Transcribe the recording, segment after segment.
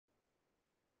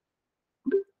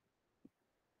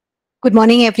Good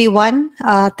morning, everyone.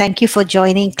 Thank you for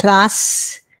joining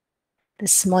class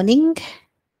this morning.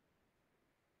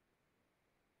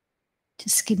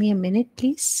 Just give me a minute,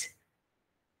 please.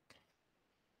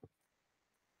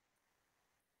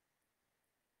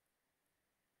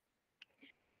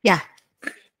 Yeah.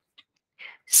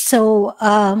 So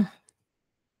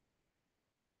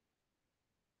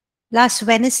last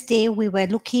Wednesday, we were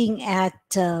looking at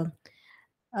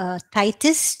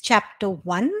Titus chapter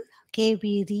 1. Okay,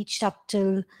 we reached up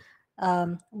till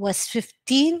verse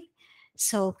 15.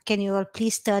 So can you all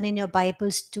please turn in your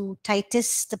Bibles to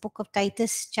Titus, the book of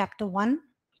Titus chapter 1.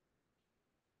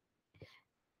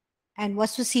 And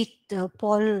what was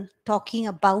Paul talking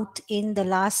about in the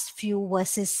last few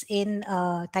verses in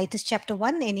Titus chapter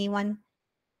 1? Anyone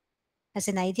has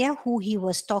an idea who he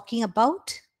was talking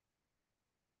about?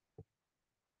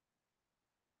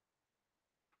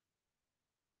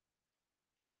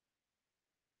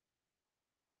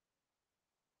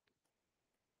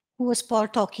 Who was Paul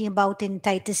talking about in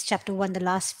Titus chapter 1, the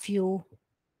last few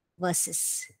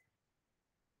verses?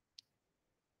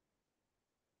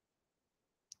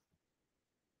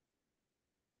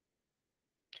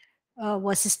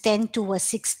 Verses 10 to verse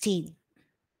 16.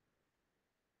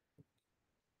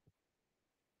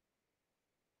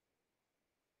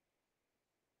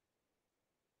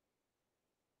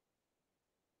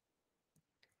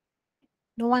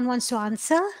 No one wants to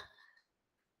answer?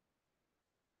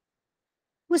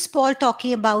 Who's Paul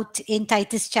talking about in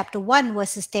Titus chapter 1,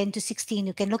 verses 10 to 16?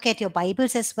 You can look at your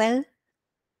Bibles as well. You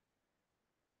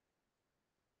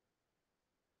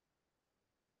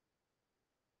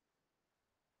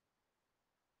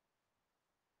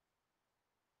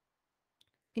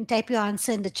can type your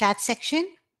answer in the chat section.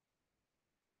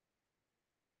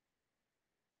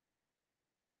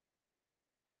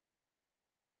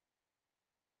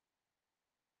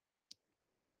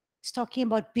 It's talking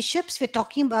about bishops. We're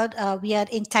talking about, we are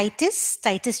in Titus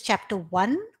chapter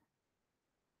 1.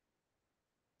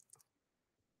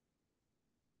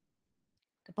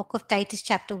 The book of Titus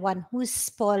chapter 1. Who is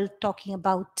Paul talking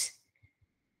about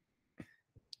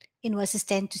in verses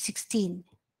 10 to 16?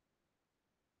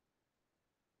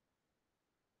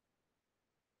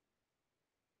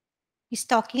 He's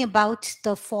talking about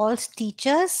the false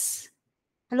teachers.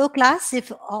 Hello, class.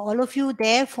 If all of you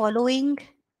there following,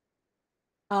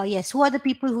 yes, who are the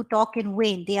people who talk in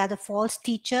vain? They are the false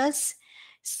teachers.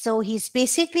 So he's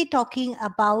basically talking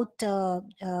about,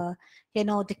 the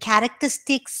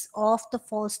characteristics of the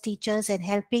false teachers and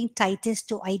helping Titus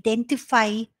to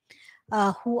identify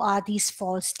who are these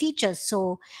false teachers.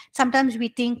 So sometimes we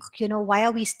think, why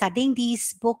are we studying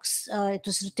these books? It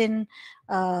was written,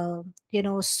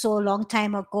 so long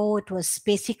time ago. It was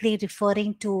basically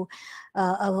referring to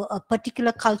a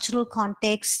particular cultural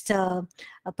context, a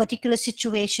particular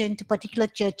situation, to particular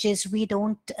churches. We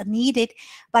don't need it.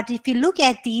 But if you look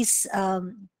at these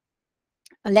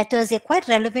letters, they're quite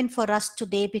relevant for us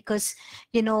today because,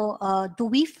 do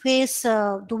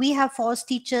we have false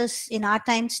teachers in our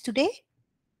times today?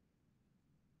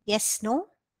 Yes, no?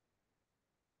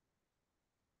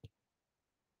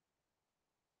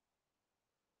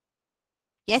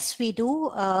 Yes, we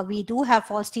do. We do have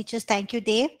false teachers. Thank you,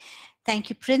 Dave.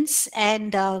 Thank you, Prince.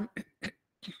 And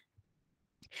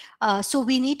so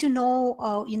we need to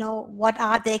know, what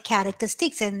are their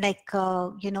characteristics. And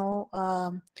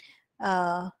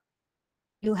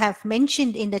you have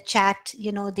mentioned in the chat,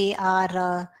 they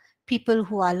are people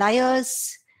who are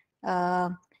liars,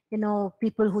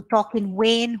 people who talk in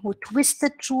vain, who twist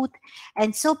the truth.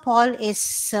 And so Paul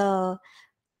is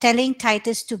telling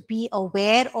Titus to be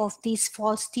aware of these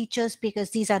false teachers, because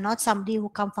these are not somebody who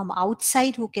come from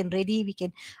outside we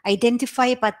can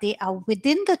identify, but they are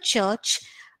within the church.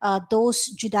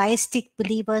 Those Judaistic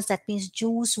believers, that means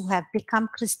Jews who have become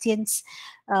Christians,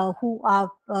 who are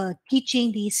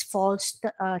teaching these false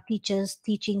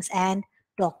teachings and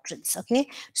doctrines. Okay,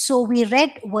 so we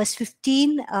read verse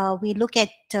 15. We look at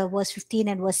verse 15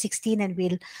 and verse 16, and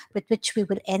with which we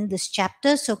will end this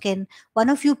chapter. So can one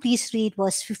of you please read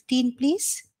verse 15,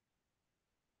 please?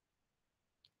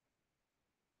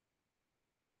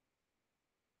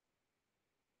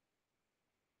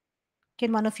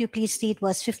 Can one of you please read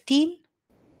verse 15?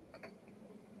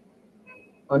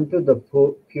 Unto the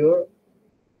pure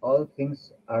all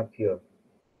things are pure,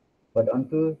 but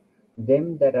unto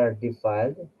them that are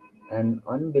defiled and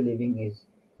unbelieving is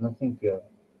nothing pure,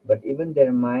 but even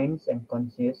their minds and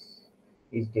conscience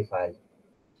is defiled.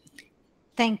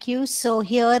 Thank you. So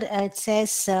here it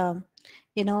says,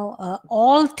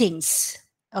 all things.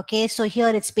 Okay, so here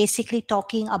it's basically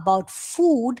talking about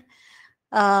food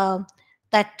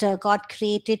that God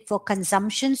created for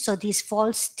consumption. So these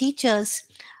false teachers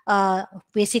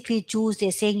Basically, Jews,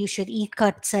 they're saying you should eat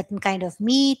certain kind of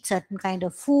meat, certain kind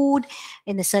of food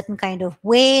in a certain kind of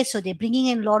way. So they're bringing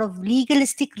in a lot of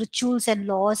legalistic rituals and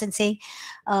laws and saying,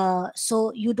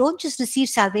 so you don't just receive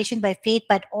salvation by faith,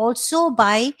 but also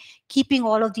by keeping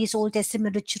all of these Old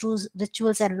Testament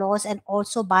rituals and laws, and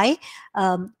also by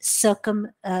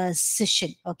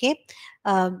circumcision. Okay.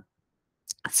 Um,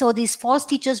 so these false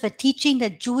teachers were teaching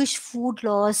that Jewish food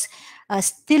laws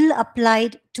still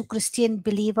applied to Christian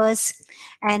believers,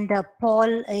 and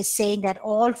Paul is saying that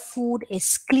all food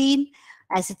is clean,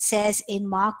 as it says in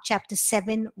Mark chapter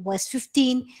 7 verse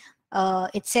 15.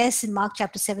 It says in Mark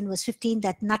chapter 7 verse 15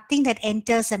 that nothing that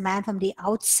enters a man from the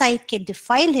outside can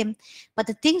defile him, but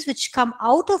the things which come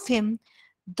out of him,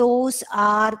 those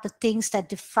are the things that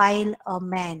defile a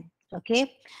man.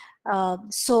 Okay.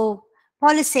 So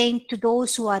Paul is saying to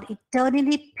those who are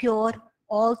eternally pure,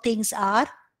 all things are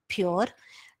pure.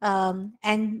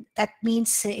 And that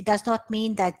means, it does not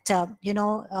mean that,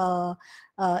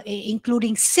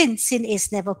 including sin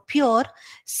is never pure.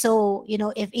 So,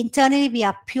 if internally we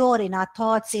are pure in our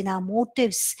thoughts, in our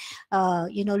motives,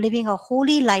 living a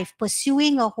holy life,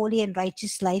 pursuing a holy and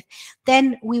righteous life,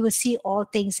 then we will see all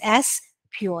things as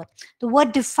pure. The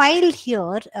word defile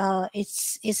here,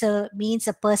 means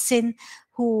a person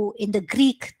who, in the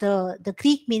Greek, the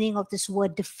Greek meaning of this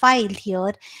word defile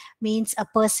here means a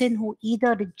person who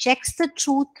either rejects the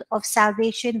truth of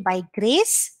salvation by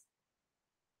grace,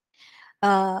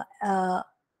 uh, uh,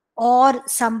 or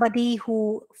somebody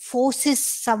who forces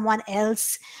someone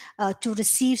else to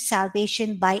receive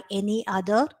salvation by any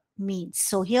other means.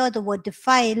 So here the word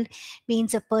defile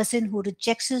means a person who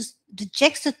rejects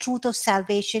the truth of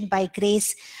salvation by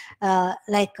grace,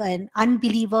 like an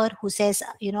unbeliever who says,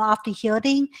 after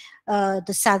hearing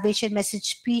the salvation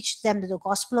message preached to them, the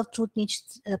gospel of truth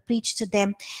preached to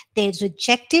them, they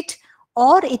reject it.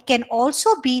 Or it can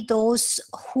also be those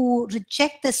who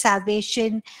reject the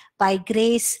salvation by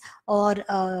grace, or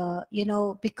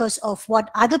because of what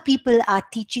other people are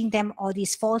teaching them, or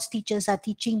these false teachers are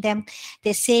teaching them.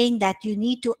 They're saying that you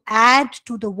need to add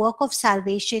to the work of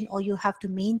salvation, or you have to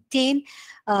maintain,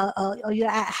 or you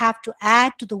have to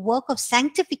add to the work of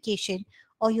sanctification,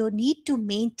 or you need to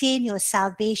maintain your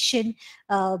salvation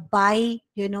by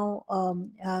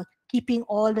keeping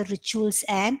all the rituals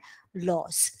and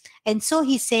laws. And so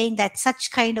he's saying that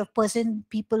such kind of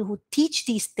people who teach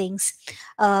these things,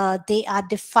 they are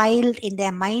defiled in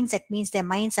their minds. That means their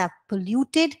minds are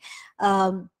polluted.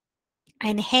 And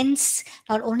hence,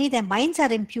 not only their minds are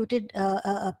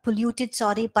polluted,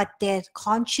 sorry, but their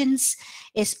conscience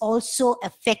is also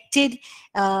affected,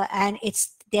 and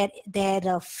it's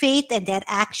their faith and their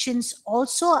actions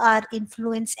also are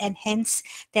influenced, and hence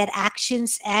their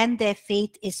actions and their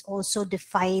faith is also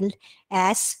defiled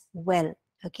as well.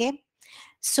 Okay.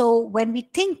 So when we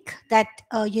think that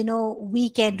we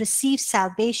can receive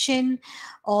salvation,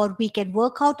 or we can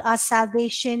work out our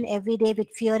salvation every day with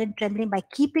fear and trembling by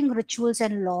keeping rituals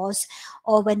and laws,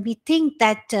 or when we think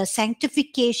that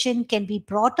sanctification can be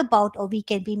brought about, or we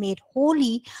can be made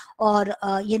holy, or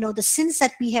the sins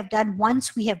that we have done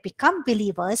once we have become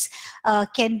believers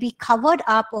can be covered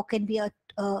up, or can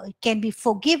be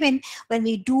forgiven when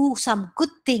we do some good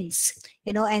things.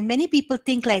 And many people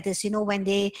think like this, when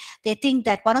they think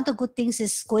that one of the good things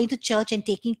is going to church and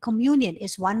taking communion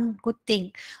is one good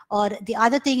thing, or the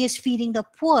other thing is feeding the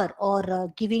poor,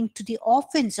 or giving to the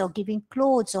orphans, or giving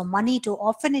clothes or money to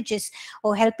orphanages,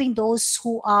 or helping those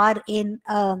who are in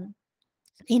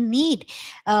need.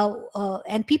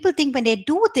 And people think when they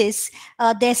do this,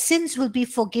 their sins will be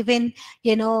forgiven.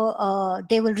 They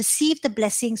will receive the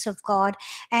blessings of God.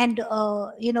 And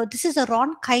this is a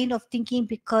wrong kind of thinking,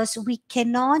 because we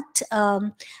cannot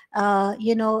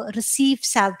receive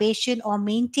salvation or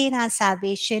maintain our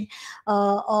salvation,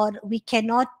 or we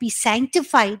cannot be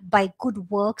sanctified by good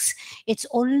works. It's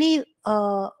only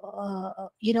by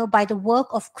the work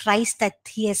of Christ that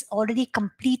he has already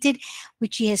completed,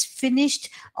 which he has finished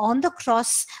on the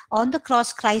cross. On the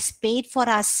cross, Christ paid for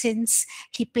our sins.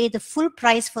 He paid the full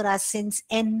price for our sins,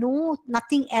 and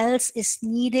nothing else is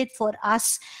needed for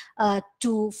us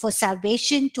for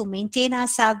salvation, to maintain our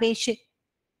salvation,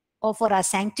 or for our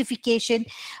sanctification.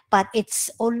 But it's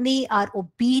only our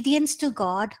obedience to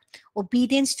God,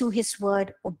 obedience to his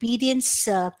word, obedience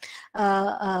in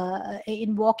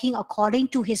walking according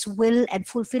to his will and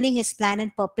fulfilling his plan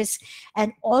and purpose.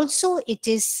 And also it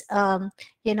is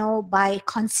by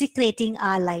consecrating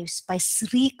our lives, by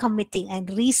recommitting and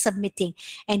resubmitting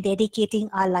and dedicating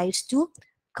our lives to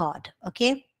God.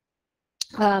 Okay.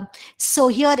 Uh, so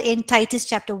here in Titus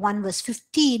chapter 1 verse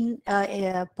 15,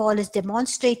 Paul is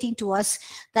demonstrating to us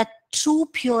that true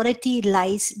purity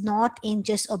lies not in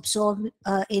just observing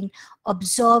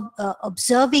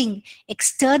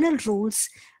external rules,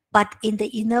 but in the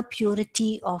inner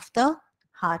purity of the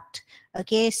heart.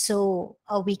 Okay, so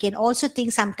we can also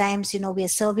think sometimes, we are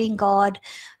serving God,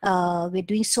 we're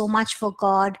doing so much for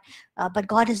God, but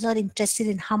God is not interested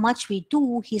in how much we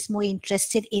do. He's more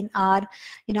interested in our,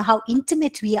 how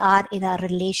intimate we are in our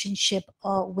relationship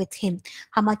with Him,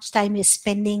 how much time we're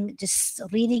spending just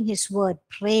reading His word,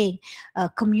 praying,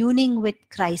 communing with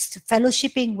Christ,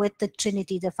 fellowshipping with the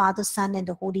Trinity, the Father, Son, and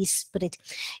the Holy Spirit.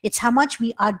 It's how much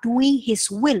we are doing His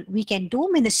will. We can do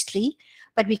ministry,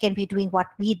 but we can be doing what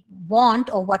we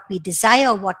want or what we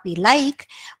desire or what we like.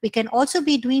 We can also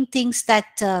be doing things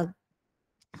that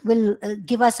will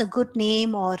give us a good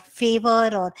name or favor,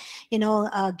 or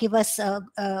give us a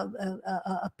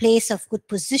place of good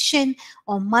position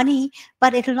or money,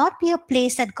 but it will not be a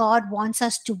place that God wants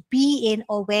us to be in,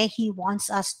 or where He wants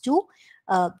us to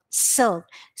serve.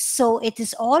 So it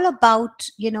is all about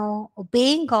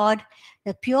obeying God.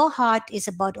 The pure heart is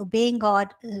about obeying God,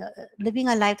 living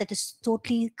a life that is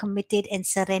totally committed and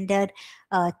surrendered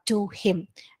to Him.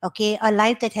 Okay, a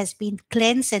life that has been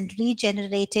cleansed and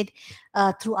regenerated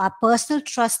through our personal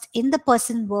trust in the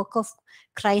person work of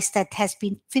Christ that has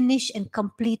been finished and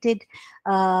completed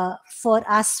for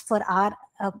us, for our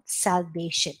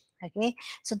salvation. Okay,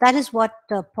 so that is what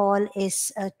Paul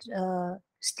is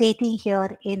stating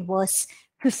here in verse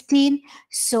 15.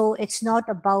 So it's not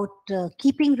about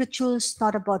keeping rituals,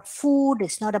 not about food,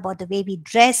 it's not about the way we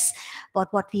dress,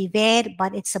 about what we wear,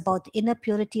 but it's about the inner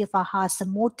purity of our hearts, the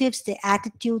motives, the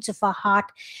attitudes of our heart,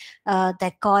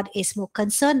 that God is more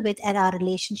concerned with, and our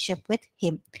relationship with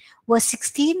Him. Verse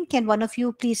 16, can one of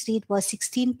you please read verse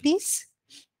 16, please?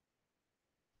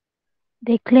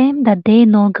 They claim that they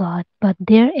know God, but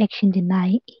their action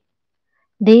deny it.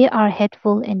 They are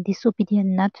hateful and disobedient,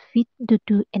 not fit to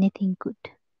do anything good.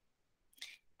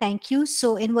 Thank you.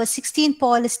 So in verse 16,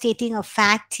 Paul is stating a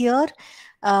fact here,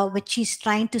 which he's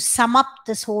trying to sum up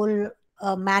this whole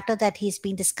matter that he's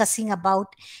been discussing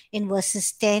about in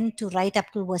verses 10 to right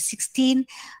up to verse 16.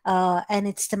 And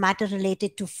it's the matter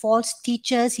related to false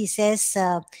teachers. He says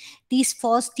these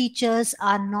false teachers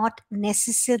are not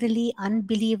necessarily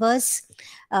unbelievers,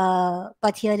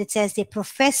 but here it says they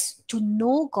profess to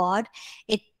know God.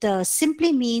 It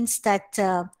simply means that,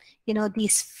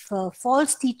 these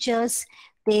false teachers,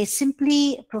 they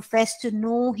simply profess to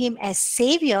know Him as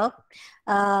Savior,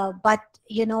 but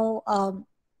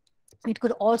it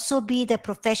could also be the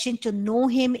profession to know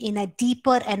Him in a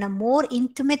deeper and a more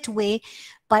intimate way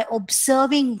by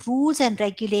observing rules and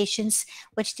regulations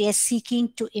which they are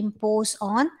seeking to impose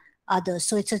on others.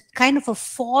 So it's a kind of a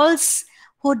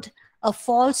falsehood, a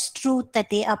false truth that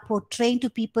they are portraying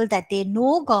to people, that they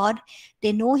know God,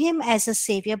 they know Him as a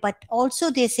Savior, but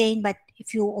also they're saying, but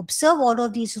if you observe all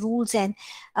of these rules and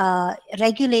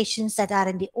regulations that are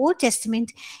in the Old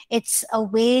Testament, it's a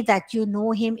way that you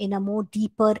know Him in a more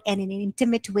deeper and in an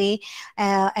intimate way,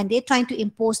 and they're trying to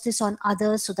impose this on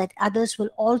others so that others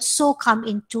will also come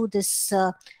into this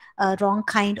wrong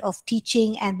kind of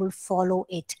teaching and will follow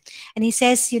it. And he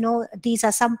says, these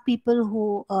are some people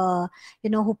who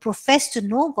profess to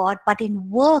know God, but in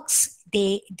works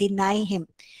they deny Him.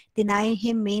 Deny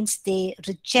Him means they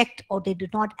reject or they do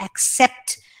not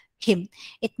accept Him.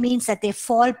 It means that they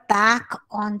fall back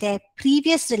on their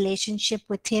previous relationship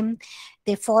with Him.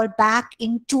 They fall back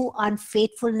into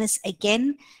unfaithfulness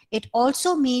again. It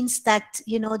also means that,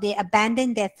 they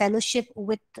abandon their fellowship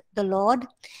with the Lord.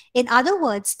 In other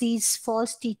words, these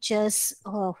false teachers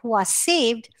who are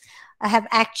saved have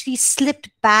actually slipped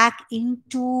back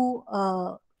into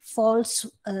false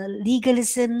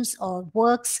legalisms or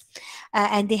works,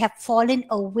 and they have fallen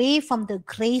away from the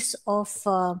grace of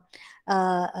uh,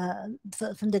 uh,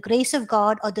 from the grace of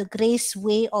God, or the grace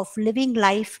way of living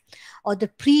life, or the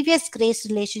previous grace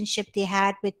relationship they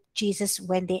had with Jesus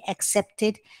when they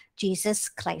accepted Jesus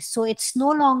Christ. So it's no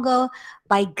longer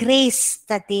by grace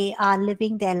that they are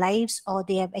living their lives, or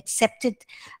they have accepted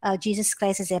Jesus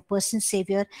Christ as their personal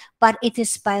Savior, but it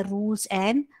is by rules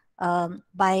and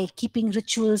by keeping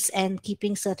rituals and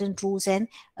keeping certain rules and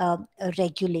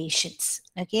regulations.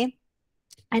 Okay.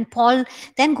 And Paul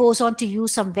then goes on to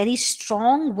use some very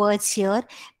strong words here,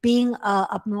 being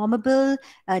abnormal,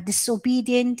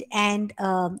 disobedient, and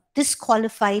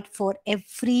disqualified for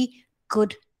every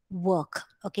good work.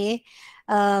 Okay.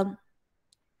 Um,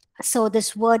 so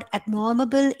this word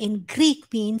abnormal in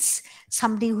Greek means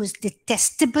somebody who is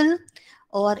detestable,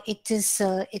 or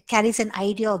it carries an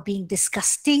idea of being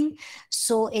disgusting.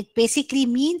 So it basically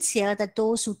means here that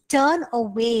those who turn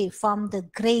away from the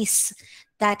grace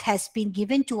that has been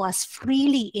given to us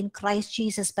freely in Christ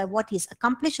Jesus by what he's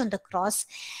accomplished on the cross,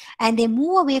 and they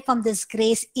move away from this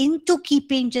grace into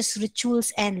keeping just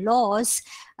rituals and laws,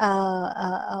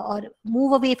 or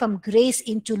move away from grace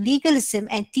into legalism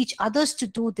and teach others to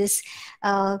do this,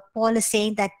 Paul is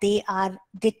saying that they are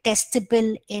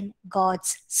detestable in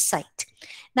God's sight.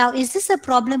 Now, is this a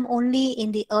problem only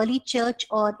in the early church,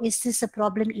 or is this a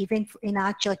problem even in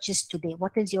our churches today?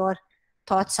 What is your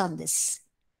thoughts on this?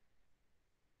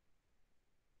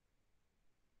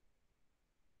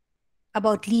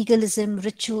 About legalism,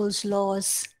 rituals,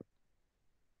 laws.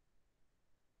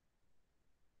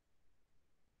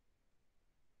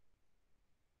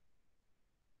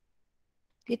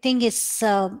 Do you think it's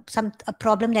a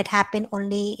problem that happened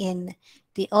only in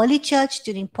the early church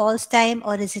during Paul's time,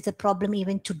 or is it a problem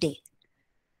even today?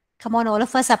 Come on, all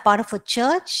of us are part of a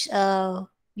church.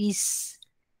 We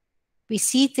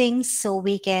see things, so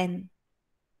we can.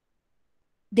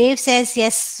 Dave says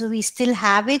yes, we still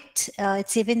have it.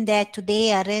 It's even there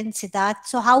today. Arun, Siddharth.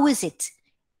 So how is it?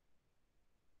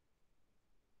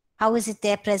 How is it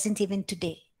there present even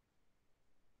today?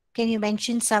 Can you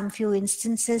mention some few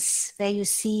instances where you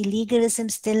see legalism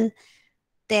still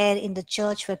there in the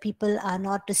church, where people are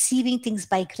not receiving things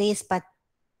by grace but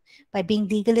by being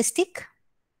legalistic?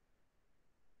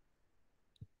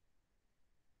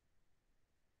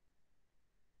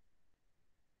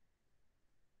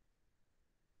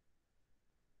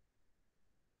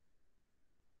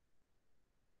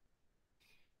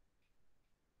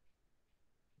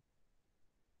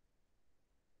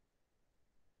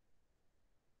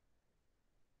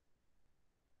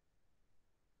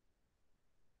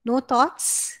 No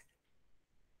thoughts?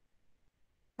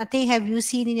 Nothing have you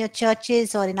seen in your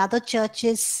churches or in other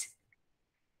churches?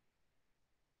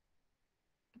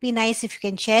 It'd be nice if you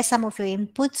can share some of your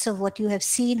inputs of what you have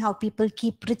seen, how people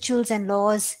keep rituals and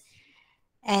laws,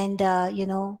 and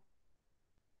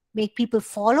make people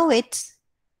follow it,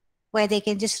 where they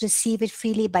can just receive it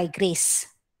freely by grace.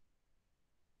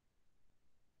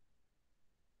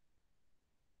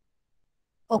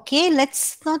 Okay,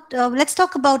 let's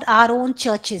talk about our own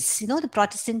churches, the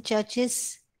Protestant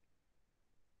churches.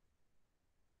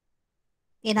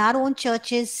 In our own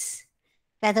churches,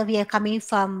 whether we are coming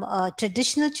from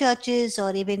traditional churches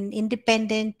or even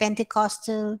independent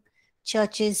Pentecostal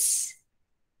churches,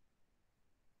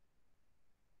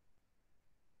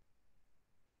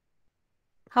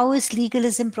 how is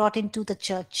legalism brought into the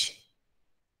church,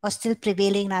 or still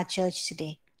prevailing in our church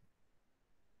today?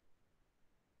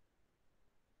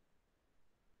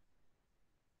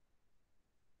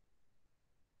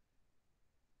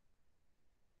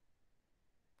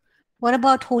 What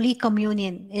about Holy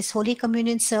Communion? Is Holy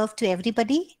Communion served to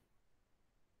everybody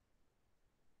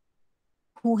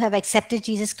who have accepted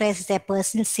Jesus Christ as their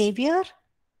personal Savior?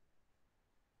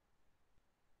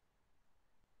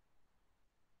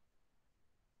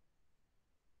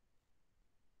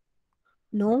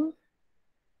 No.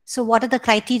 So what are the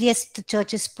criteria the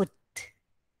churches put?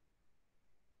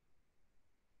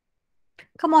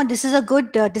 Come on, this is a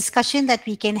good discussion that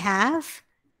we can have.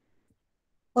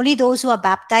 Only those who are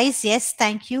baptized, yes,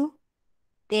 thank you.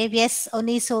 Dave, yes,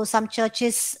 only so some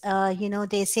churches,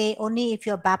 they say only if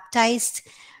you're baptized,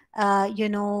 you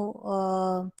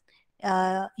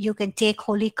can take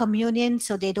Holy Communion.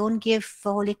 So they don't give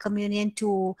Holy Communion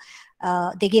to,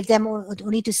 they give them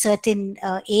only to certain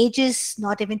ages,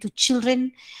 not even to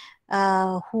children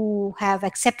who have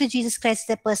accepted Jesus Christ as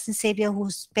their personal Savior,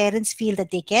 whose parents feel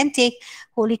that they can take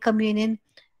Holy Communion.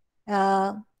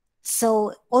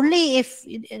 So only if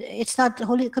it's not,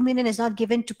 Holy Communion is not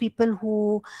given to people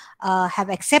who have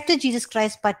accepted Jesus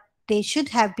Christ, but they should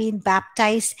have been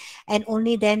baptized, and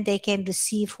only then they can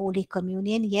receive Holy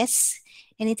Communion. Yes.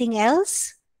 Anything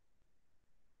else?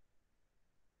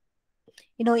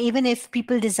 Even if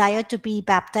people desire to be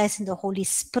baptized in the Holy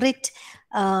Spirit,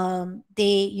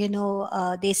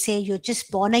 they say you're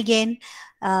just born again.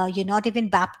 You're not even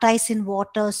baptized in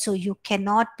water, so you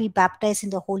cannot be baptized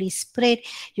in the Holy Spirit.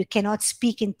 You cannot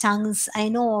speak in tongues. I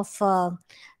know of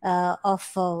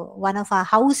one of our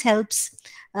house helps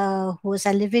who is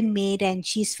a live-in maid, and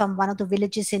she's from one of the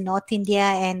villages in North India,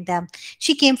 and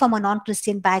she came from a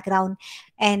non-Christian background,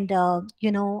 and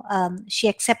she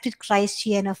accepted Christ,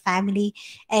 she and her family,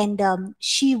 and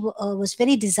she was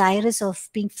very desirous of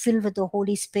being filled with the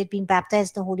Holy Spirit, being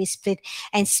baptized in the Holy Spirit,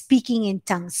 and speaking in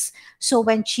tongues. So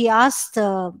when she asked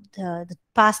the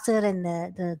pastor and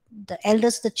the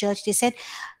elders of the church, they said,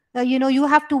 you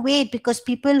have to wait, because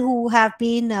people who have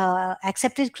been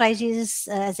accepted Christ Jesus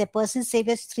as a personal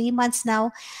savior 3 months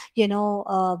now,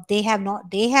 they have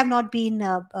not been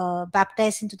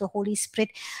baptized into the Holy Spirit.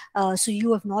 So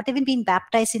you have not even been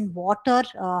baptized in water.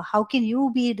 How can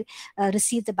you be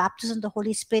receive the baptism of the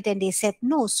Holy Spirit? And they said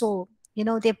no. So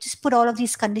they've just put all of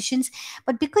these conditions.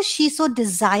 But because she so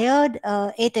desired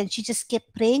it, and she just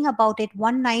kept praying about it,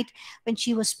 one night when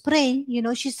she was praying,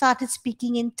 she started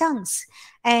speaking in tongues.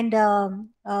 And even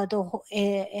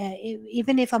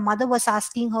if her mother was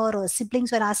asking her, or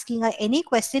siblings were asking her any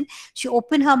question, she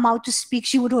opened her mouth to speak,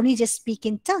 she would only just speak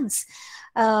in tongues.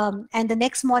 And the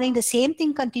next morning the same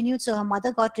thing continued. So her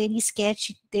mother got really scared.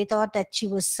 They thought that she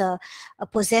was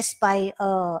possessed by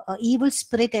a evil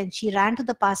spirit, and she ran to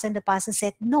the pastor, and the pastor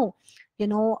said no,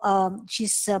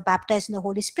 she's baptized in the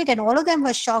Holy Spirit. And all of them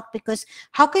were shocked, because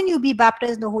how can you be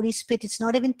baptized in the Holy Spirit? It's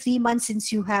not even 3 months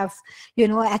since you have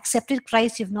accepted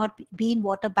Christ. You've not been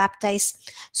water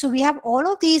baptized. So we have all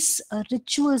of these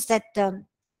rituals that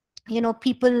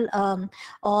people,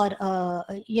 or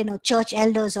church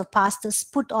elders or pastors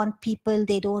put on people.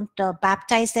 They don't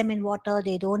baptize them in water.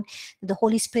 They don't the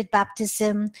Holy Spirit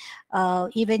baptism,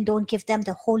 even don't give them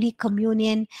the Holy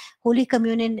Communion. Holy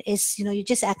Communion is, you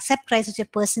just accept Christ as your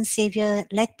personal savior,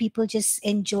 let people just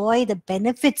enjoy the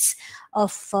benefits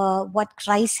of what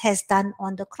Christ has done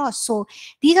on the cross. So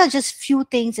these are just few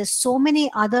things. There's so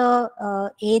many other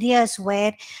areas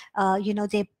where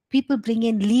they people bring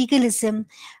in legalism,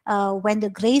 when the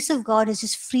grace of God is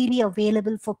just freely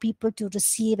available for people to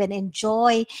receive and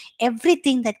enjoy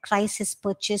everything that Christ has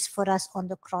purchased for us on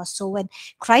the cross. So when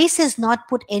Christ has not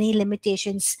put any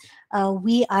limitations,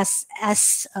 we as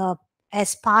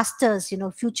pastors,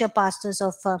 future pastors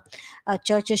of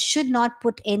churches, should not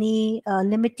put any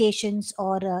limitations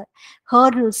or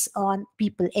hurdles on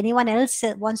people. Anyone else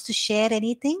wants to share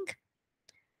anything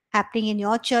happening in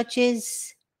your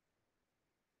churches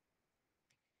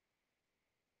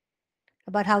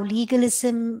about how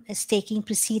legalism is taking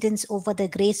precedence over the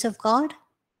grace of God?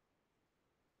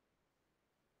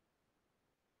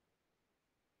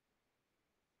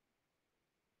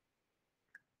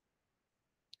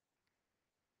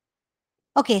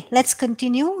 Okay, let's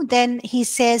continue. Then he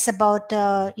says about,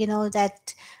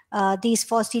 that these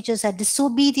false teachers are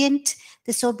disobedient.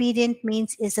 Disobedient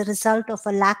means is a result of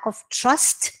a lack of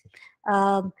trust.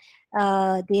 Um,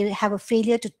 they have a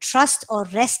failure to trust or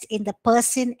rest in the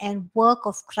person and work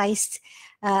of Christ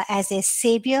as a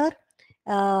savior,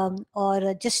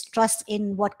 or just trust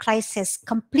in what Christ has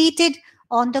completed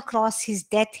on the cross, his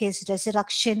death, his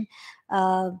resurrection,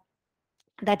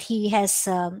 that he has,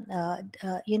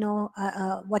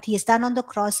 what he has done on the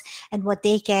cross, and what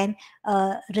they can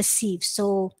receive.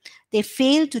 So they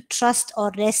fail to trust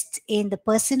or rest in the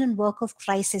person and work of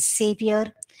Christ as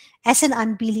savior, as an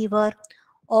unbeliever,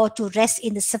 or to rest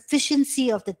in the sufficiency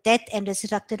of the death and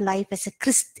resurrected life as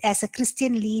a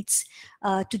Christian leads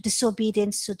to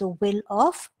disobedience to the will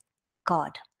of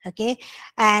God. Okay.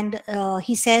 And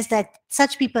he says that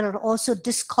such people are also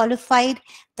disqualified.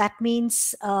 That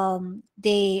means it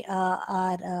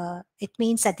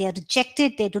means that they are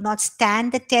rejected. They do not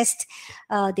stand the test.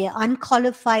 They are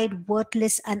unqualified,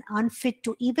 worthless, and unfit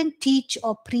to even teach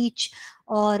or preach,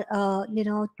 or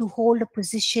to hold a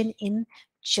position in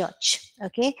church.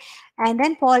 Okay. And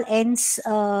then Paul ends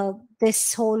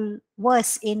this whole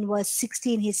verse in verse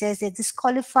 16. He says they're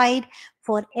disqualified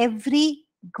for every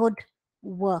good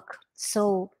work.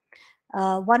 So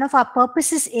one of our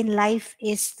purposes in life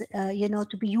is,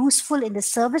 to be useful in the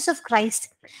service of Christ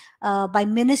by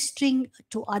ministering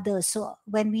to others. So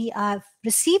when we have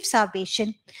received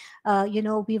salvation,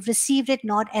 we've received it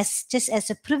not as just as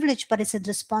a privilege, but it's a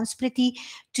responsibility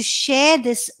to share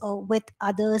this with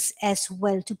others as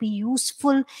well, to be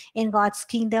useful in God's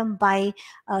kingdom by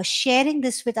sharing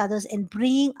this with others and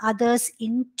bringing others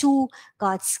into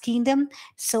God's kingdom.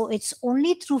 So it's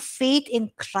only through faith in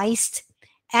Christ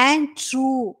and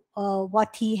through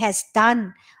what he has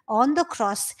done on the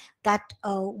cross that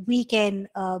we can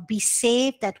be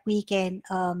saved, that we can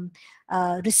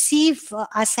receive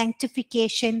our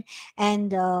sanctification,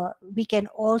 and we can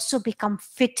also become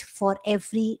fit for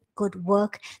every good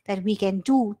work that we can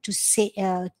do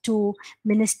to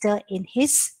minister in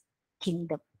his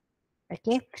kingdom.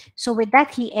 Okay, so with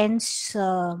that he ends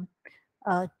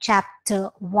chapter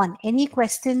 1. Any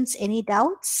questions, any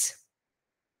doubts?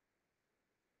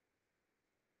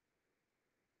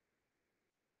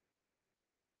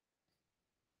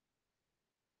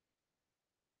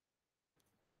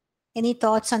 Any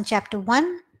thoughts on chapter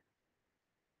 1?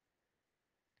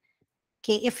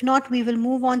 Okay, if not, we will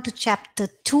move on to chapter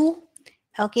 2.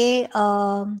 Okay,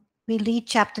 We'll read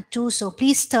chapter 2. So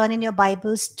please turn in your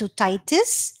Bibles to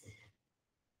Titus,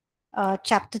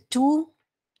 chapter 2.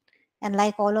 And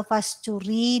like all of us to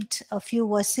read a few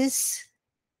verses.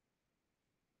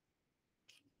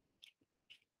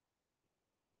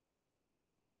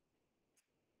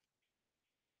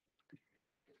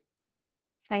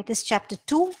 Titus chapter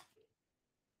 2.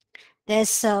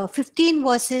 There's 15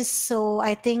 verses. So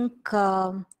I think,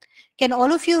 can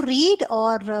all of you read,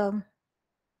 or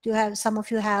do you have, some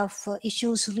of you have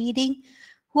issues reading?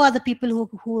 Who are the people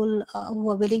who are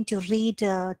willing to read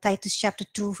Titus chapter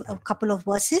 2, a couple of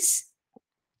verses?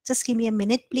 Just give me a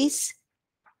minute, please.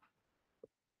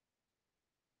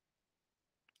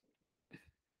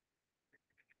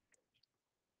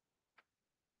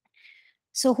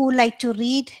 So who like to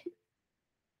read?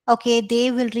 Okay,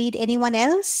 they will read. Anyone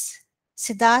else?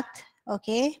 Siddharth,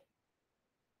 okay.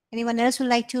 Anyone else would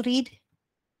like to read?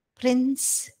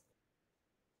 Prince?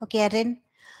 Okay, Erin.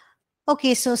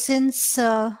 Okay, so since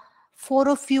 4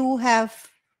 of you have,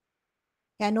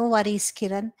 yeah, no worries,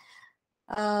 Kiran.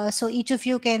 So each of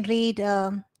you can read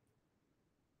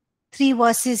 3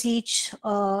 verses each,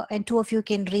 and 2 of you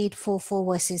can read four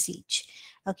verses each.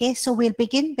 Okay, so we'll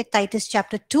begin with Titus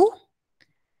chapter 2.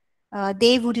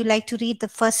 Dave, would you like to read the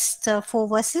first 4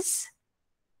 verses?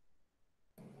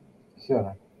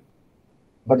 Sure.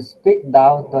 But speak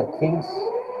thou the things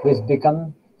which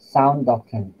become sound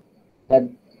doctrine, that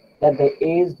the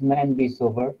aged man be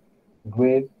sober,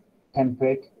 grave,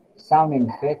 temperate, sound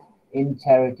in faith, in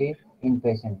charity, in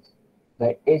patience.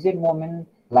 The aged woman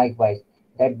likewise,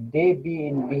 that they be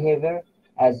in behavior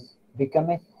as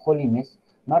becometh holiness,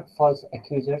 not false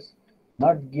accusers,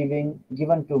 not given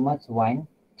to much wine,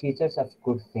 teachers of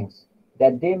good things,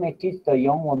 that they may teach the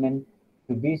young women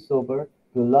to be sober,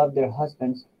 to love their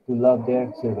husbands, to love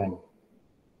their children.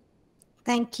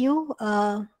 Thank you.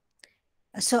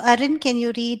 So Arun, can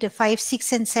you read 5,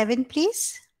 6, and 7,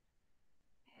 please?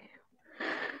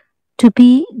 To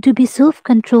be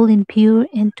self-controlled and pure,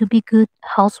 and to be good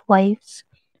housewives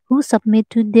who submit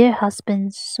to their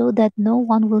husbands, so that no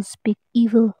one will speak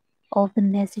evil of the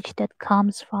message that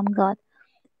comes from God.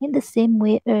 In the same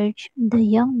way, urge the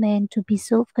young men to be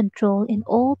self-controlled in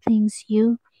all things.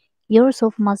 You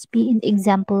yourself must be an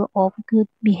example of good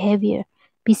behavior.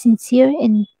 Be sincere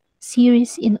and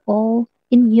serious in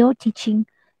your teaching.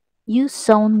 Use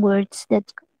sound words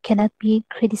that cannot be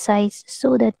criticized,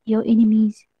 so that your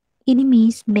enemies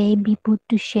may be put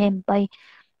to shame by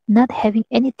not having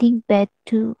anything bad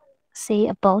to say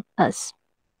about us.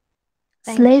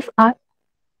 Thank Slave you. are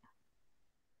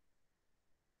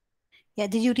Yeah,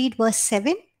 did you read verse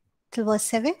 7 till verse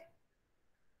 7?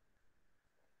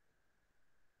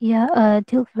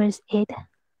 till verse 8.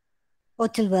 Or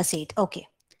till verse 8? Okay.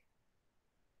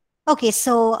 Okay,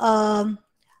 so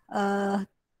uh,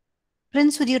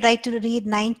 Prince, would you like to read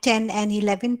 9, 10, and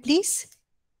 11, please?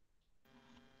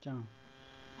 Yeah.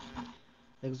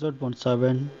 Exhort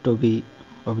bondservants to be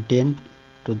obedient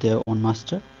to their own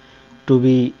master, to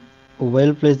be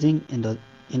well pleasing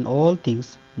in all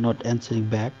things, not answering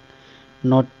back,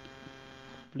 not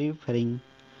preferring,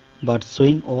 but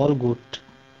showing all good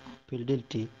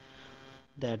fidelity,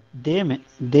 that they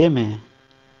may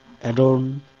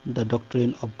adorn the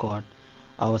doctrine of God,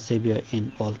 our Savior,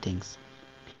 in all things.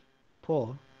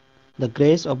 For the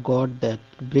grace of God that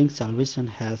brings salvation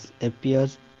has appeared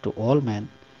to all men,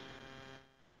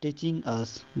 teaching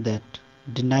us that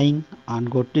denying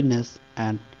ungodliness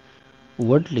and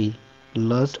worldly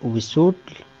lust we should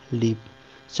live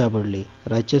soberly,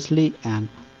 righteously, and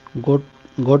god-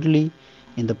 godly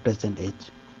in the present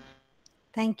age.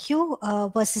 Thank you.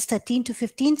 Verses 13 to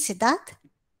 15, Siddharth.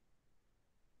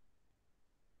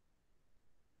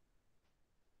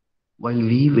 While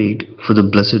we wait for the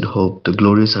blessed hope, the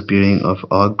glorious appearing of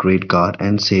our great God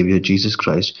and Savior Jesus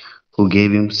Christ, who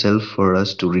gave himself for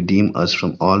us to redeem us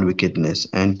from all wickedness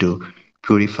and to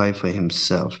purify for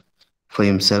himself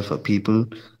a people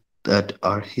that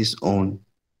are his own,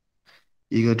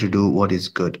 eager to do what is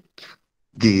good.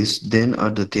 These then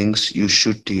are the things you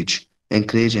should teach,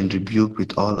 encourage and rebuke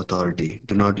with all authority.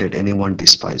 Do not let anyone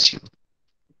despise you.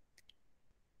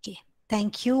 Okay.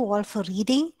 Thank you all for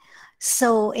reading.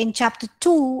 So in chapter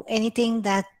 2, anything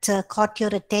that caught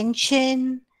your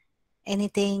attention,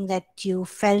 anything that you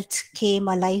felt came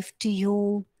alive to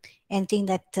you, anything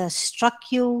that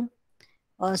struck you,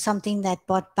 or something that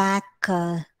brought back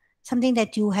something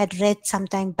that you had read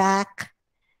sometime back,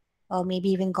 or maybe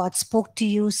even God spoke to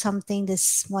you something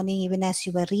this morning, even as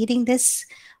you were reading this.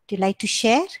 Would you like to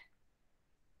share?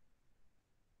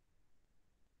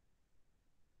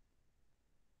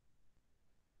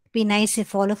 Be nice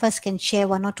if all of us can share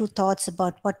 1 or 2 thoughts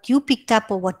about what you picked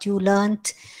up or what you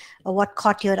learned what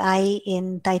caught your eye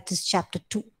in Titus chapter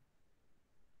 2?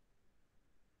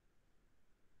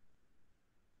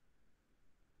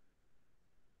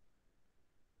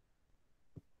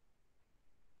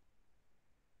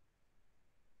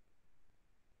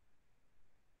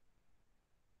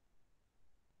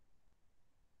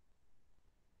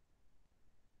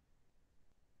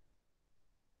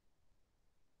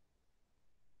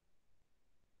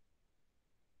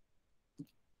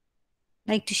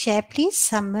 Like to share, please,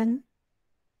 someone?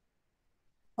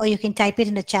 Or you can type it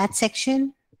in the chat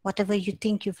section, whatever you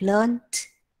think you've learned.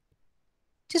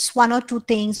 Just one or two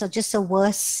things, or just a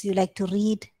verse you like to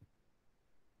read.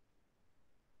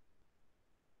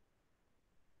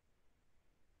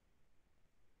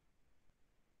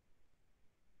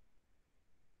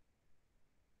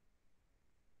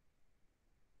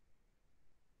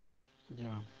 Yeah,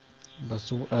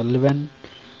 verse 11,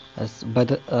 as by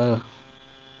the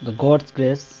God's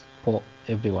grace for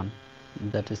everyone,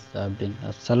 that is being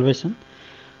salvation.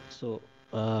 So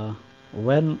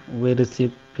when we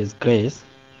receive His grace,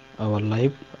 our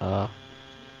life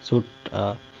should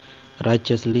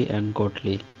righteously and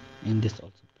godly in this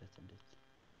also present.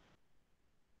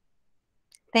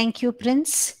 Thank you,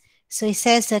 Prince. So he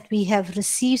says that we have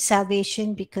received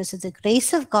salvation because of the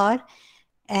grace of God,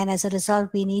 and as a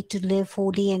result, we need to live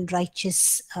holy and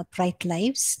righteous, upright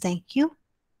lives. Thank you.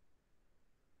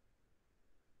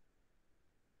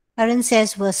 Aaron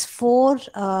says, verse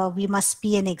 4, we must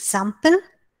be an example.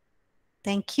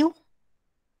 Thank you.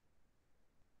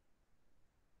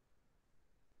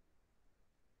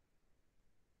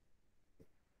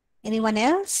 Anyone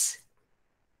else?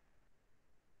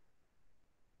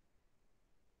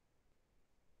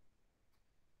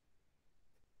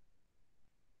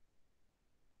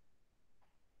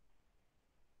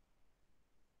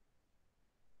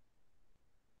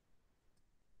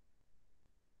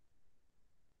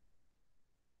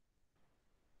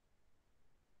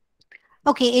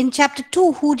 Okay, in chapter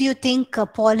 2, who do you think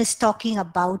Paul is talking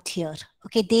about here?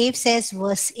 Okay, Dave says,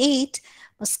 verse 8,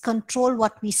 must control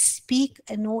what we speak,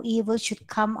 and no evil should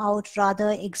come out, rather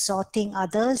exhorting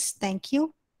others. Thank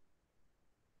you.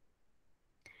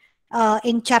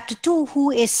 In chapter 2,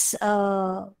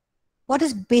 what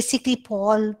is basically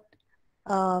Paul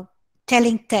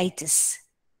telling Titus?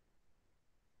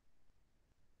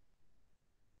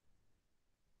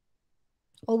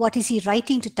 Or what is he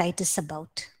writing to Titus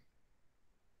about?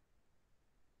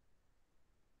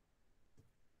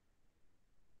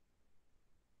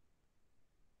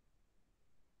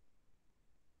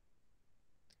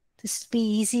 This will be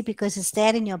easy because it's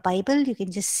there in your Bible. You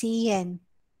can just see. And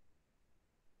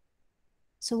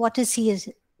so what is he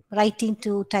writing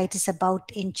to Titus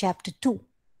about in chapter 2?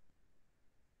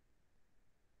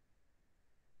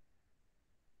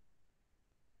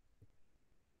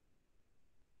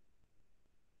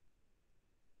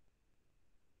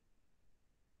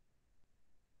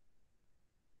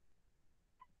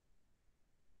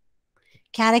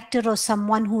 Character of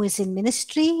someone who is in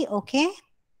ministry. Okay.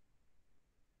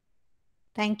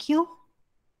 Thank you.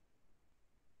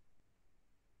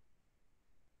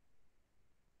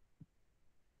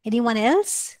 Anyone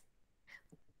else?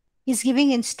 He's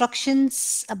giving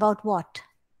instructions about what?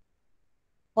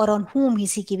 Or on whom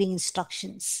is he giving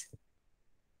instructions?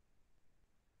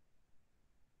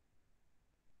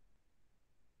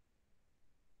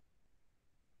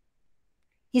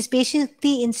 He's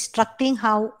basically instructing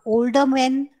how older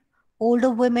men, older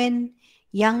women,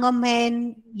 younger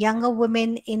men, younger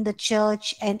women in the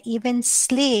church, and even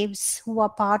slaves who are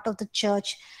part of the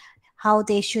church, how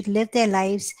they should live their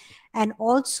lives. And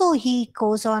also, he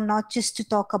goes on not just to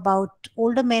talk about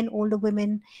older men, older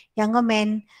women, younger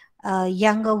men,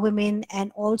 younger women,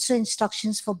 and also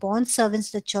instructions for bond servants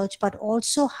of the church, but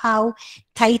also how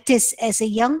Titus, as a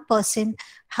young person,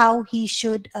 how he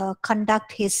should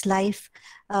conduct his life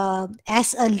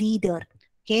as a leader.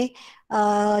 Okay,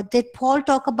 did Paul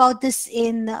talk about this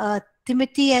in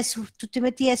Timothy to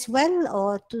Timothy as well,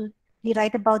 or to he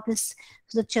write about this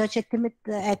to the church at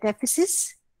at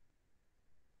Ephesus?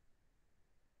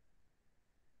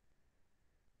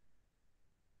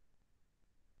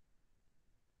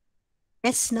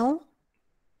 Yes, no.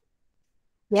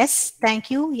 Yes,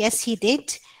 thank you. Yes, he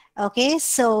did. Okay,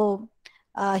 so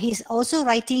he's also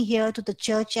writing here to the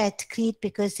church at Crete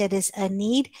because there is a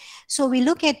need. So we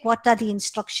look at what are the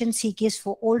instructions he gives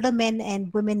for older men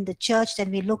and women in the church.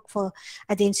 Then we look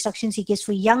at the instructions he gives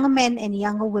for younger men and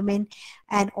younger women,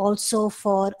 and also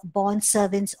for bond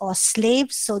servants or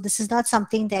slaves. So this is not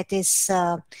something that is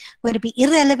going to be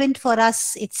irrelevant for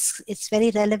us. It's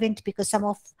very relevant because some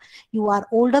of you are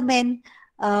older men.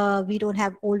 We don't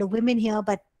have older women here,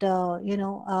 but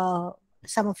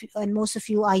some of you and most of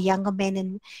you are younger men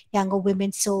and younger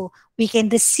women, so we can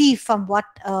receive from what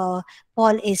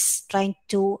Paul is trying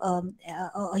to.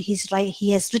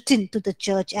 He has written to the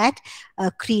church at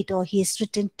Crete, or he has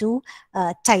written to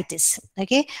Titus.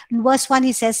 Okay, in verse 1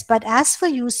 he says, "But as for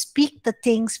you, speak the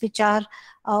things which are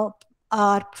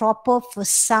proper for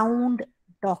sound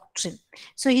doctrine."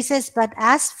 So he says, but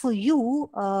as for you,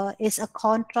 is a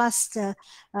contrast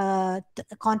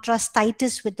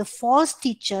Titus with the false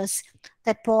teachers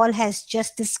that Paul has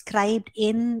just described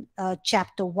in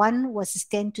chapter 1, verses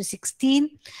 10 to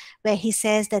 16, where he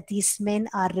says that these men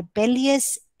are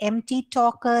rebellious, empty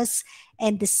talkers,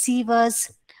 and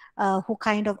deceivers, who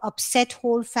kind of upset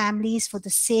whole families for the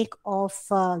sake of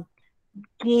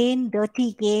gain,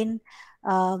 dirty gain.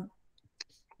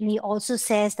 He also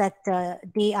says that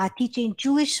they are teaching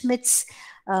Jewish myths,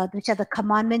 which are the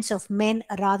commandments of men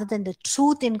rather than the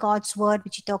truth in God's word,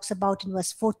 which he talks about in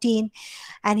verse 14.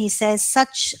 And he says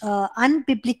such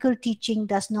unbiblical teaching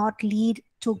does not lead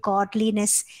to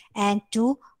godliness and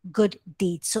to good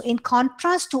deeds. So in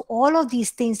contrast to all of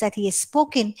these things that he has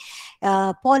spoken,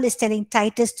 Paul is telling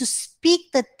Titus to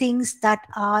speak the things that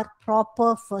are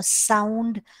proper for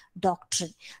sound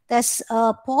doctrine. Does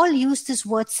Paul use this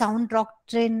word sound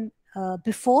doctrine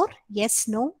before? Yes,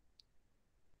 no?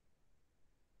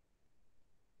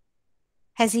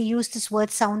 Has he used this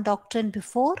word sound doctrine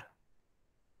before?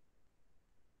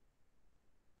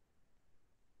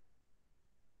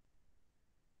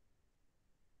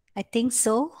 I think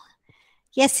so.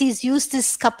 Yes, he's used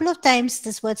this couple of times,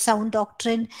 this word sound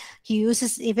doctrine. He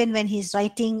uses even when he's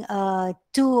writing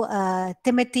to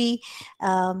Timothy.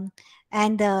 And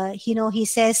he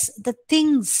says the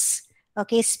things,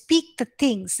 okay, speak the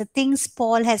things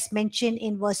Paul has mentioned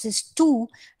in verses 2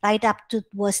 right up to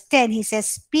verse 10. He says,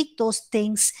 speak those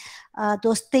things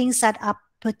that are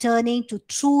pertaining to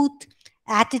truth,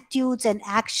 attitudes, and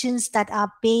actions that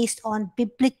are based on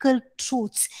biblical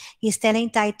truths. He's telling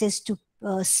Titus to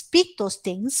speak those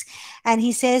things, and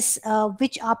he says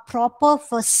which are proper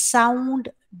for sound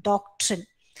doctrine.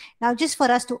 Now, just for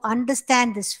us to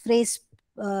understand this phrase,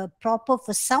 proper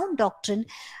for sound doctrine,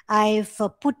 I've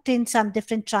put in some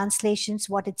different translations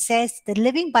what it says. The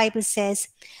Living Bible says,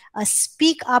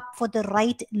 speak up for the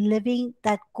right living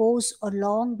that goes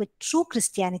along with true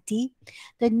Christianity.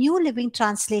 The New Living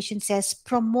Translation says,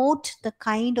 promote the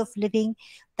kind of living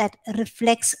that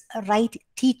reflects right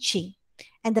teaching.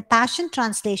 And the Passion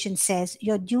Translation says,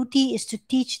 your duty is to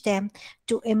teach them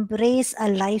to embrace a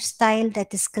lifestyle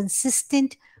that is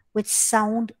consistent with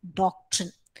sound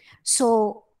doctrine.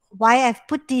 So why I've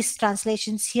put these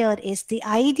translations here is the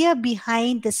idea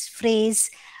behind this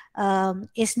phrase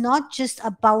is not just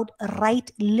about right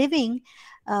living.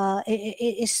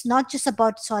 It's not just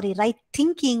about, right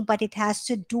thinking, but it has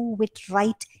to do with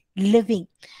right living.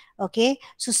 Okay,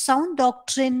 so sound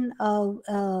doctrine,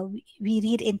 we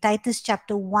read in Titus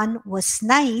chapter 1, verse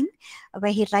 9,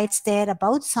 where he writes there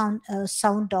about sound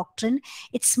doctrine.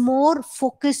 It's more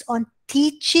focused on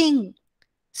teaching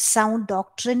sound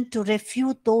doctrine to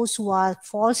refute those who are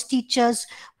false teachers,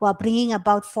 who are bringing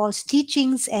about false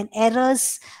teachings and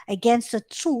errors against the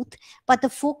truth. But the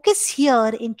focus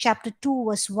here in chapter 2,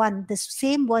 verse 1, this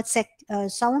same word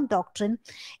sound doctrine,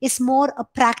 is more a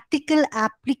practical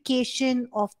application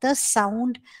of the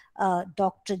sound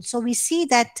doctrine. So we see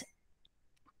that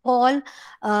Paul,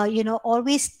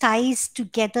 always ties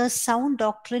together sound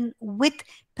doctrine with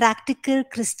practical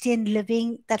Christian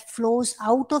living that flows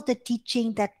out of the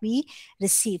teaching that we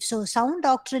receive. So sound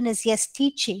doctrine is, yes,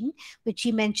 teaching, which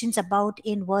he mentions about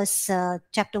in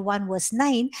chapter 1, verse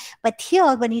 9. But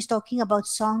here, when he's talking about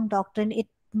sound doctrine, it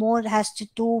more has to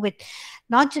do with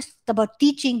not just about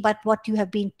teaching, but what you have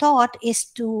been taught is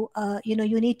to,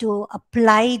 you need to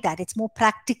apply that. It's more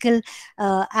practical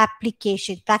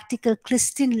application, practical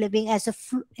Christian living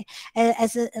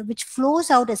which flows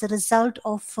out as a result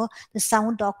of the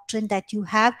sound doctrine that you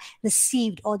have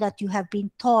received, or that you have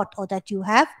been taught, or that you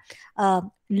have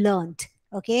learned.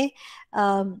 Okay.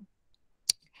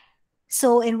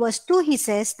 So in verse 2, he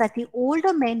says that the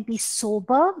older men be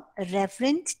sober,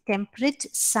 reverent, temperate,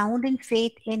 sound in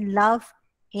faith, in love,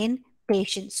 in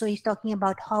patience. So he's talking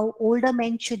about how older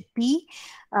men should be.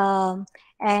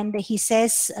 And he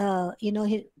says,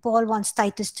 Paul wants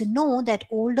Titus to know that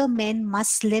older men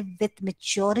must live with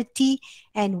maturity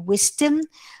and wisdom,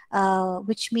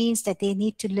 which means that they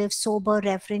need to live sober,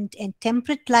 reverent, and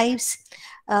temperate lives.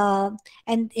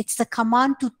 And it's the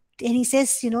command to, and he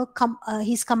says,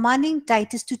 he's commanding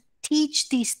Titus to teach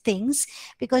these things,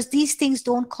 because these things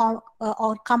don't come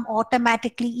or come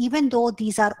automatically. Even though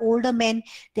these are older men,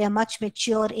 they are much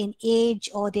mature in age,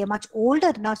 or they are much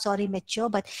older, not sorry mature,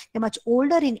 but they're much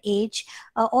older in age.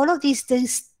 All of these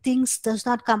things does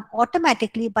not come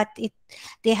automatically, but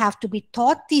they have to be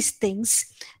taught these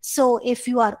things. So if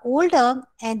you are older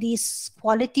and these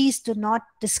qualities do not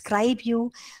describe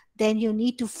you, then you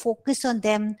need to focus on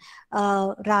them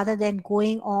rather than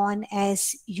going on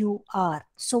as you are.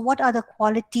 So what are the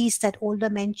qualities that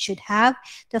older men should have?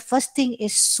 The first thing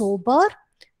is sober.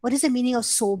 What is the meaning of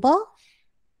sober?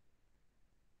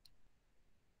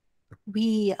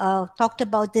 We talked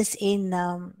about this in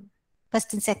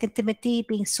First and Second Timothy,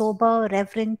 being sober,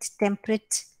 reverent,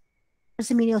 temperate. What's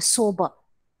the meaning of sober?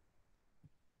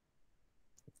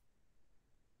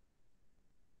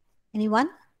 Anyone?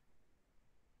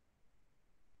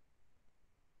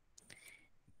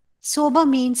 Sober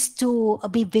means to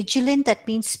be vigilant. That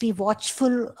means to be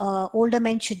watchful. Older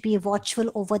men should be watchful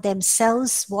over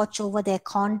themselves, watch over their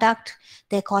conduct,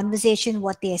 their conversation,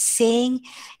 what they are saying.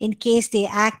 In case they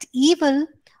act evil,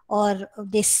 or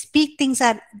they speak things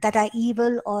that are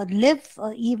evil, or live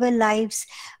evil lives,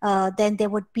 then there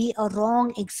would be a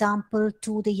wrong example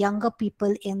to the younger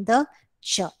people in the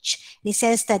church. He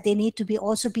says that they need to be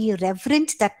also be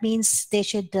reverent. That means they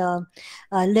should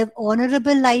live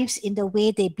honorable lives in the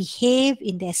way they behave,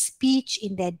 in their speech,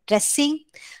 in their dressing.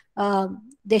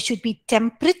 They should be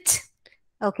temperate.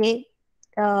 Okay.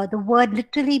 The word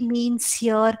literally means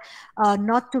here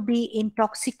not to be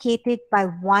intoxicated by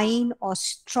wine or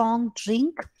strong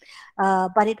drink,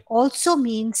 but it also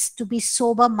means to be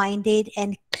sober minded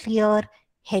and clear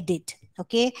headed.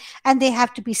 Okay. And they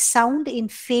have to be sound in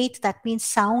faith. That means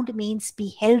sound means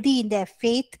be healthy in their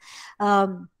faith.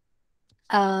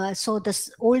 So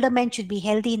the older men should be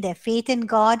healthy in their faith in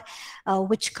God,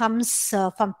 which comes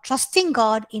from trusting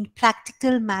God in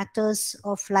practical matters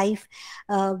of life,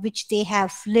 which they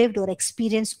have lived or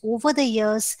experienced over the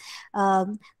years.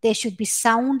 They should be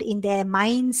sound in their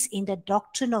minds in the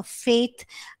doctrine of faith,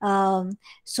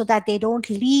 so that they don't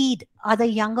lead other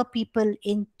younger people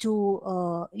into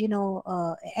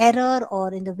error,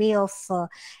 or in the way of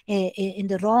in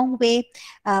the wrong way.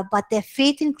 But their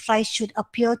faith in Christ should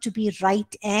appear to be right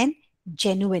and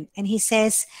genuine. And he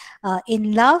says,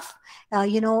 in love,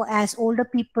 as older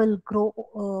people grow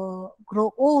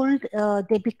old,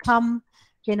 they become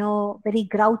very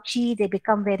grouchy. They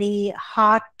become very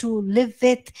hard to live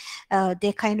with.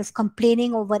 They're kind of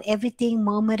complaining over everything,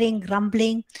 murmuring,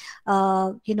 grumbling.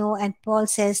 And Paul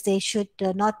says they should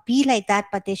not be like that,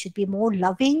 but they should be more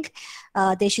loving.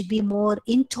 They should be more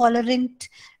intolerant.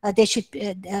 They should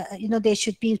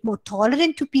be more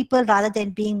tolerant to people rather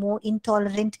than being more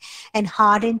intolerant and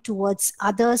hardened towards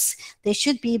others. They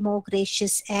should be more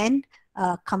gracious and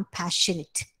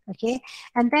compassionate. Okay.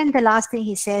 And then the last thing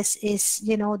he says is,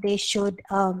 they should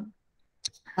uh,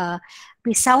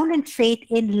 be sound in faith,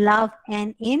 in love,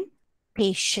 and in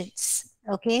patience.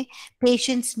 Okay.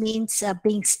 Patience means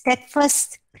being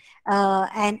steadfast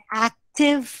and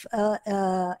active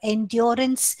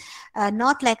endurance,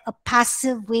 not like a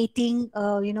passive waiting.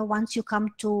 Once you come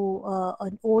to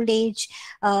an old age,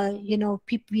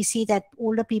 we see that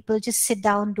older people just sit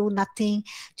down, do nothing,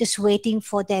 just waiting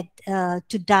for that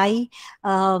to die.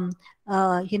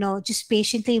 Just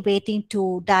patiently waiting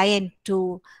to die and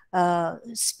to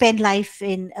spend life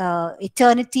in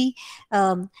eternity.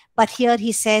 But here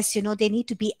he says, they need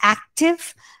to be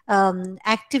active,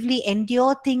 actively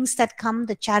endure things that come,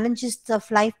 the challenges of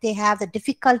life they have, the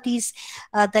difficulties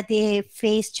that they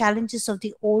face, challenges of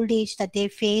the old age that they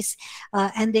face,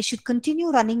 and they should continue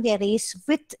running their race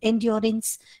with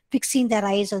endurance, fixing their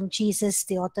eyes on Jesus,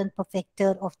 the author and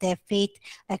perfecter of their faith,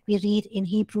 like we read in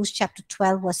Hebrews chapter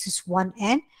 12, verses 1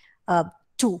 and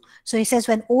 2. So he says,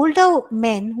 when older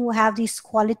men who have these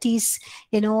qualities,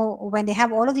 when they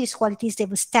have all of these qualities, they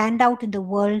will stand out in the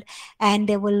world, and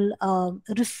they will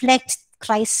reflect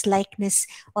Christ's likeness,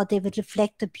 or they will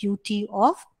reflect the beauty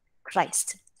of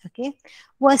Christ. Okay.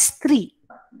 Verse 3.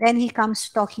 Then he comes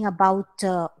talking about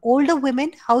older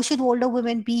women. How should older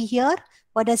women be here?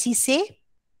 What does he say?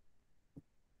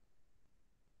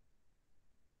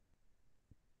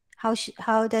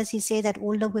 How does he say that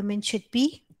older women should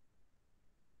be?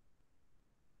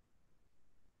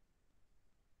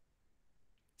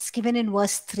 It's given in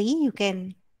verse 3. You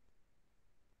can.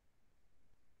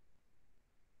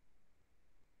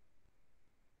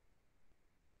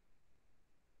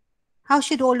 How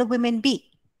should older women be?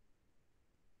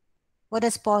 What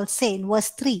does Paul say in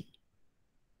verse 3?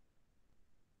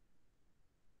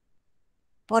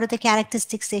 What are the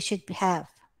characteristics they should have?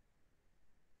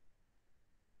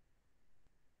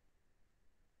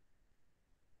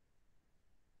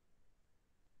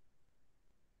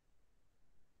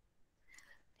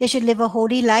 They should live a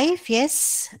holy life,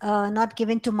 yes, not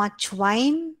given to much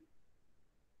wine,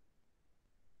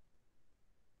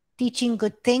 teaching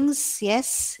good things,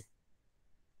 yes.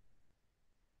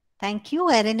 Thank you,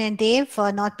 Erin and Dave,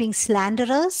 for not being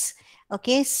slanderers.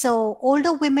 Okay, so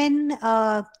older women,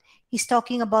 he's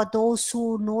talking about those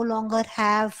who no longer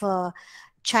have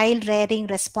child rearing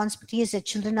responsibilities. The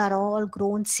children are all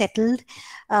grown, settled.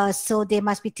 So they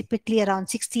must be typically around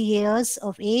 60 years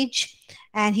of age.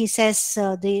 And he says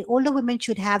the older women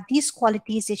should have these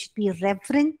qualities. They should be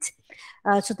reverent.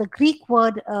 So the Greek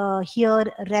word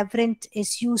here, reverent,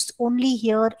 is used only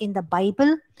here in the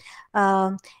Bible.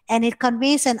 Um, and it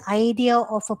conveys an idea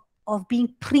of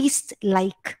being priest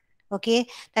like. Okay,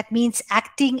 that means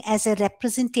acting as a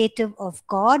representative of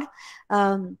God.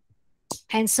 um,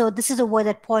 and so this is a word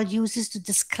that Paul uses to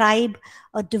describe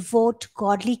a devout,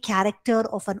 godly character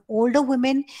of an older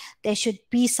woman. There should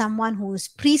be someone who is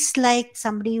priest-like,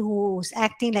 somebody who is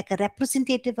acting like a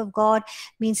representative of God,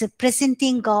 means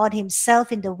presenting God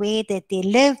himself in the way that they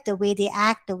live, the way they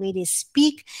act, the way they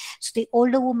speak. So the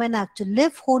older women have to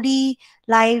live holy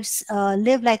lives,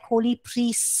 live like holy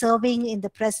priests, serving in the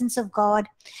presence of God,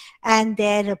 and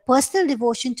their personal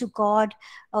devotion to God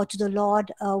or to the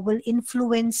Lord will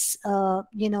influence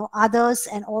others,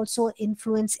 and also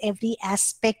influence every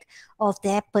aspect of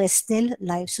their personal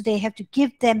life. So they have to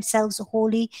give themselves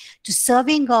wholly to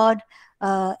serving God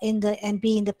and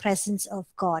be in the presence of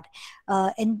God.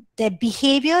 And their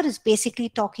behavior is basically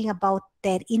talking about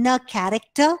their inner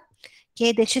character.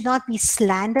 Okay, they should not be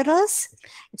slanderers.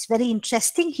 It's very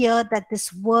interesting here that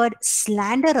this word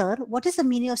slanderer, what is the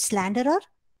meaning of slanderer?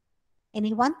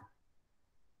 Anyone?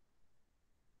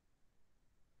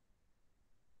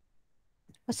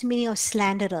 What's the meaning of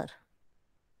slanderer?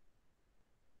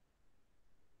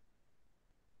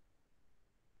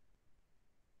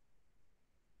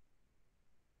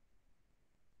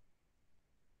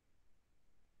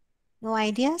 No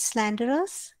idea?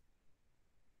 Slanderers?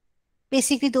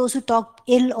 Basically, those who talk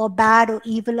ill or bad or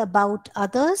evil about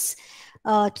others.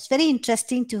 It's very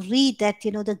interesting to read that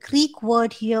the Greek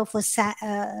word here for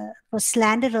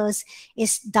slanderers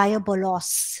is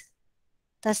diabolos.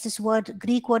 Does this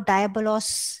Greek word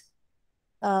diabolos,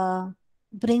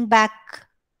 bring back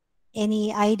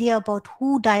any idea about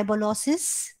who diabolos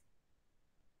is,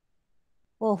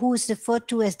 or who is referred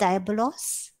to as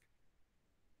diabolos?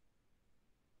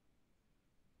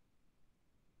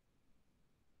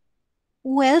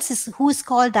 Who is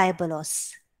called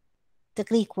diabolos? The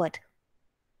Greek word.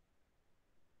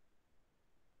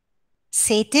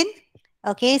 Satan.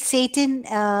 Okay, Satan,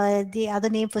 the other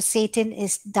name for Satan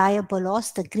is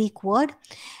diabolos, the Greek word.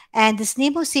 And this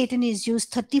name of Satan is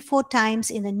used 34 times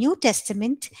in the New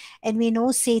Testament. And we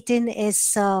know Satan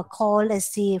is called as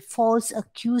the false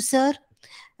accuser.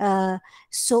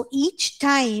 So each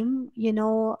time,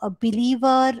 a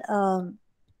believer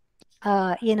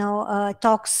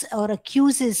talks or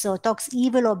accuses or talks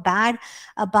evil or bad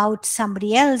about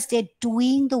somebody else, they're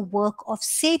doing the work of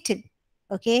Satan.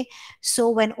 Okay, so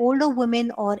when older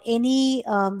women or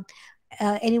anyone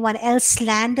else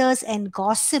slanders and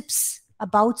gossips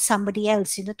about somebody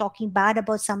else, talking bad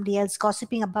about somebody else,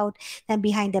 gossiping about them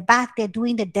behind their back, they're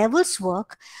doing the devil's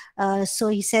work. So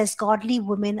he says godly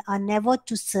women are never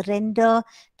to surrender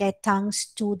their tongues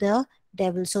to the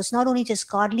devil. So it's not only just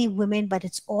godly women, but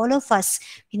it's all of us.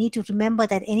 We need to remember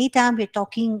that anytime we're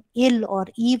talking ill or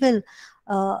evil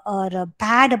or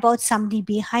bad about somebody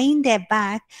behind their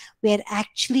back, we're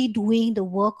actually doing the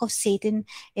work of Satan.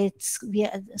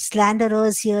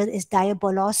 Slanderers here is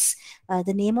diabolos,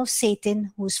 the name of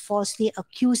Satan, who's falsely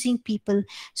accusing people.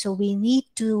 So we need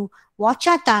to watch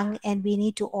our tongue, and we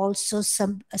need to also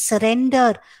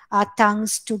surrender our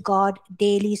tongues to God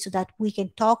daily, so that we can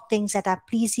talk things that are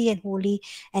pleasing and holy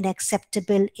and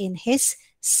acceptable in His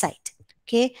sight.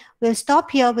 Okay, we'll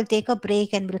stop here, we'll take a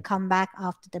break, and we'll come back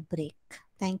after the break.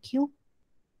 Thank you.